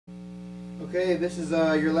Okay, this is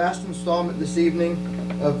your last installment this evening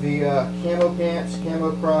of the Camo pants,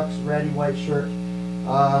 Camo Crocs, ratty white shirt,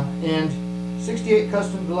 and 68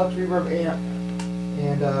 Custom Deluxe Reverb amp,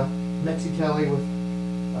 and Mexi Tele with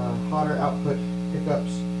hotter output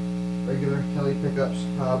pickups, regular Tele pickups.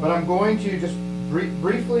 But I'm going to just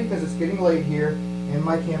briefly, because it's getting late here, in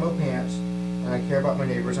my Camo pants, and I care about my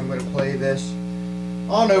neighbors, I'm going to play this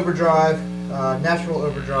on overdrive, natural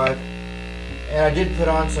overdrive, and I did put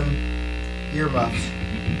on some earmuffs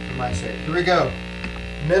for my sake. Here we go.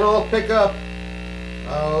 Middle pickup.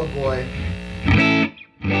 Oh boy. That's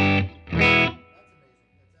amazing.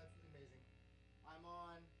 That's absolutely amazing. I'm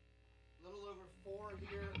on a little over 4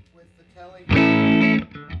 here with the Tele. That's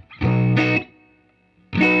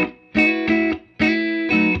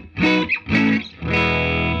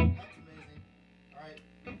amazing. Alright,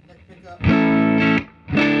 next pickup.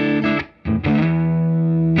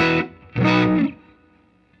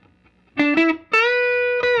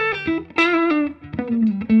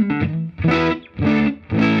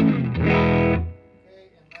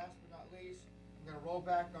 Roll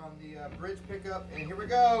back on the bridge pickup, and here we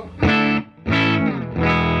go. Okay,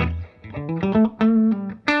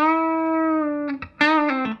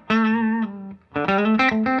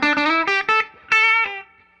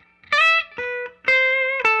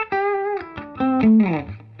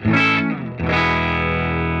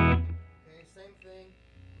 same thing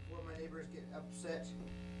before my neighbors get upset.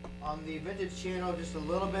 On the vintage channel, just a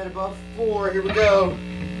little bit above 4. Here we go.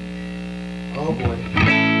 Oh boy.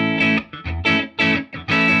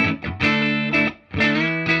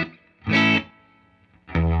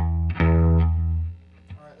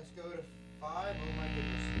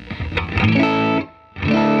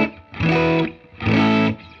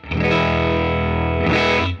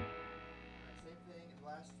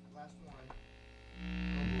 Last one.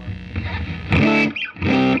 Oh boy. I'm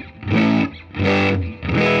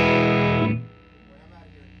out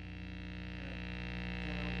of here.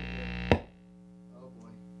 Oh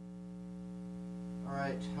boy.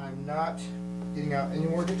 Alright, I'm not getting out any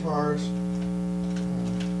more guitars.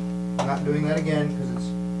 I'm not doing that again because it's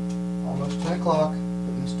almost 10 o'clock.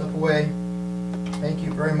 Putting this stuff away. Thank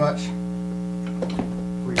you very much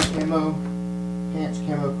for your Camo pants,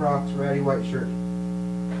 Camo Crocs, ratty white shirt.